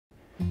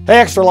Hey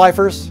Extra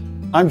Lifers,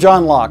 I'm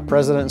John Lauck,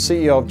 President and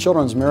CEO of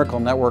Children's Miracle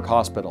Network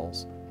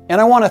Hospitals,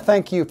 and I want to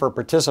thank you for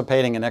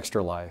participating in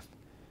Extra Life.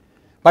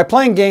 By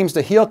playing games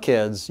to heal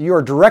kids, you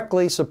are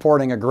directly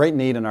supporting a great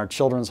need in our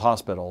children's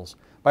hospitals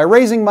by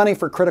raising money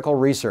for critical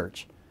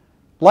research,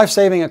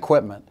 life-saving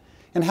equipment,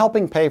 and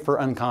helping pay for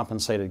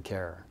uncompensated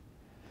care.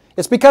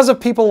 It's because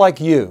of people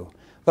like you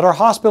that our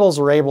hospitals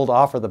are able to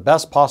offer the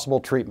best possible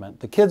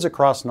treatment to kids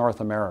across North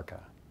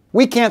America.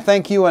 We can't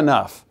thank you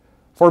enough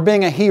for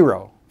being a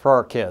hero for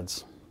our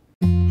kids.